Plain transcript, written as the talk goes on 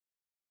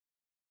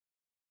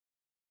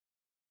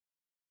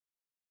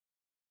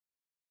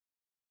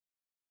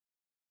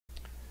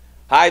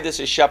Hi, this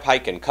is Shep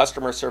Hyken,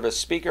 customer service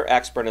speaker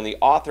expert and the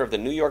author of the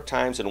New York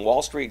Times and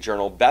Wall Street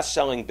Journal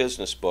best-selling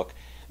business book,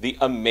 The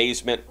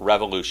Amazement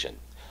Revolution.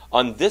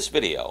 On this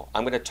video,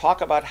 I'm going to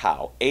talk about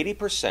how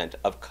 80%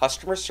 of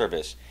customer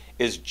service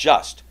is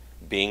just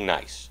being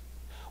nice.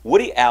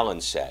 Woody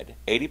Allen said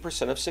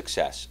 80% of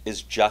success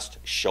is just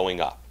showing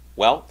up.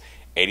 Well,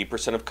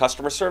 80% of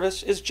customer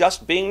service is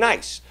just being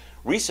nice.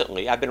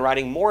 Recently, I've been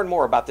writing more and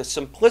more about the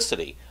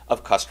simplicity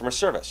of customer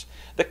service.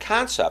 The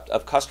concept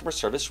of customer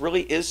service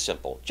really is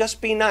simple.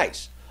 Just be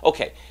nice.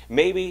 Okay,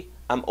 maybe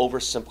I'm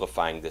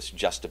oversimplifying this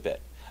just a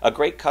bit. A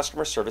great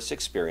customer service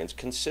experience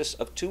consists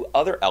of two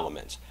other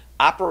elements: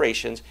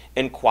 operations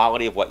and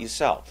quality of what you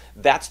sell.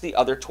 That's the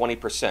other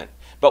 20%.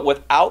 But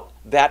without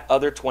that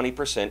other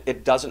 20%,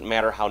 it doesn't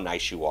matter how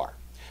nice you are.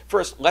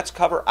 First, let's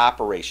cover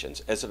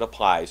operations as it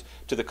applies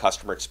to the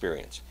customer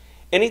experience.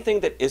 Anything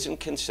that isn't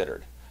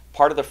considered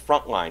part of the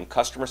frontline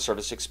customer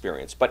service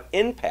experience but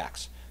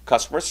impacts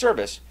customer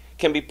service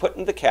can be put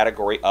in the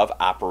category of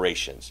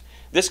operations.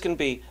 This can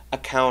be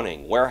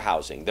accounting,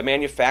 warehousing, the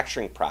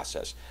manufacturing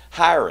process,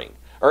 hiring,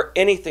 or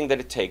anything that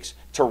it takes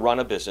to run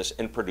a business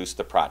and produce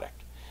the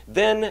product.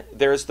 Then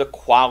there's the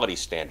quality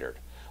standard.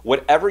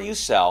 Whatever you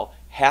sell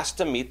has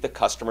to meet the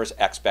customer's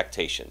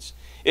expectations.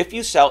 If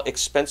you sell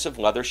expensive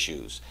leather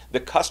shoes, the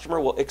customer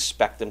will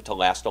expect them to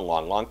last a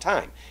long, long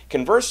time.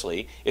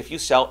 Conversely, if you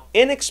sell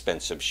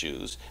inexpensive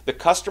shoes, the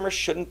customer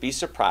shouldn't be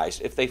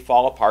surprised if they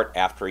fall apart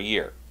after a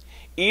year.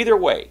 Either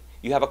way,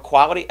 you have a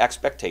quality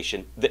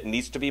expectation that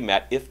needs to be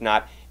met, if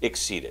not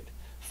exceeded.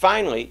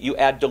 Finally, you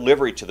add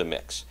delivery to the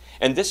mix.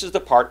 And this is the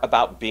part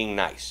about being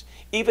nice.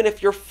 Even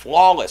if you're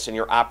flawless in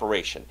your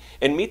operation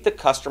and meet the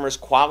customer's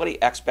quality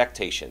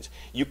expectations,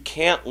 you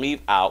can't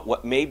leave out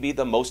what may be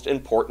the most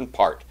important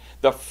part: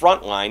 the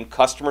frontline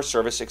customer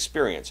service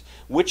experience,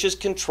 which is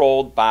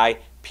controlled by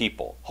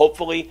people,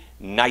 hopefully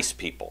nice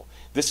people.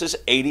 This is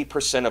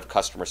 80% of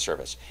customer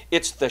service.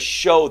 It's the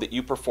show that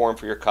you perform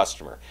for your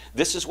customer.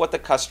 This is what the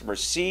customer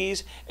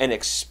sees and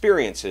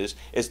experiences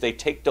as they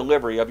take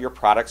delivery of your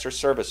products or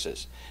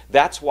services.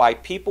 That's why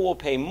people will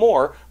pay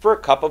more for a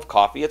cup of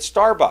coffee at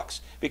Starbucks,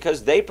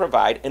 because they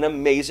provide an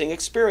amazing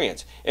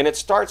experience. And it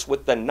starts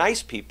with the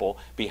nice people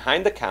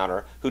behind the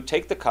counter who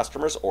take the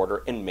customer's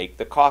order and make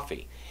the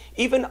coffee.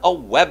 Even a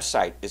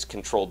website is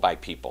controlled by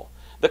people.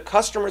 The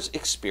customer's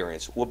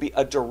experience will be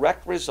a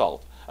direct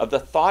result of the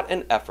thought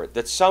and effort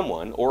that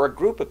someone or a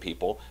group of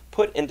people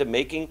put into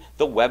making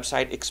the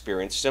website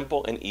experience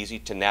simple and easy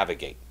to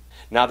navigate.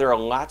 Now, there are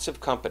lots of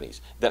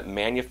companies that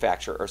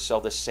manufacture or sell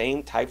the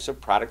same types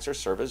of products or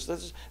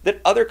services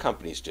that other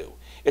companies do.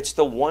 It's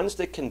the ones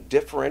that can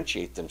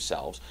differentiate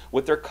themselves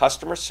with their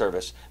customer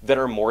service that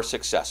are more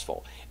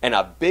successful. And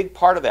a big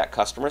part of that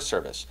customer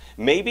service,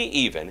 maybe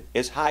even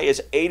as high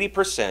as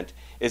 80%,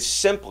 is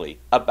simply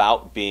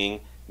about being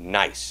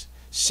nice.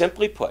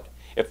 Simply put,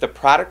 if the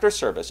product or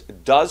service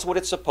does what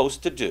it's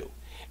supposed to do,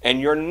 and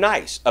you're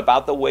nice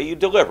about the way you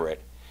deliver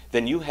it,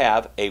 then you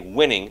have a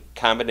winning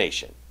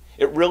combination.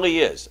 It really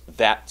is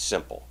that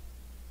simple.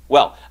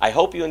 Well, I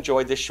hope you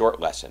enjoyed this short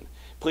lesson.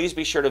 Please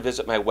be sure to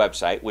visit my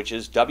website, which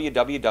is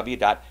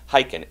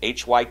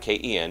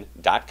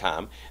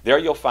www.hyken.com. There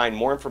you'll find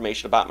more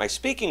information about my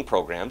speaking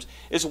programs,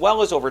 as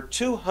well as over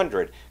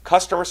 200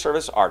 customer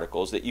service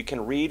articles that you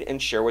can read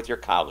and share with your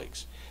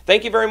colleagues.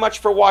 Thank you very much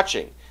for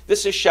watching.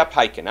 This is Shep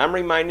Hyken. I'm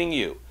reminding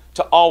you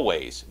to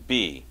always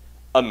be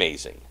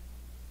amazing.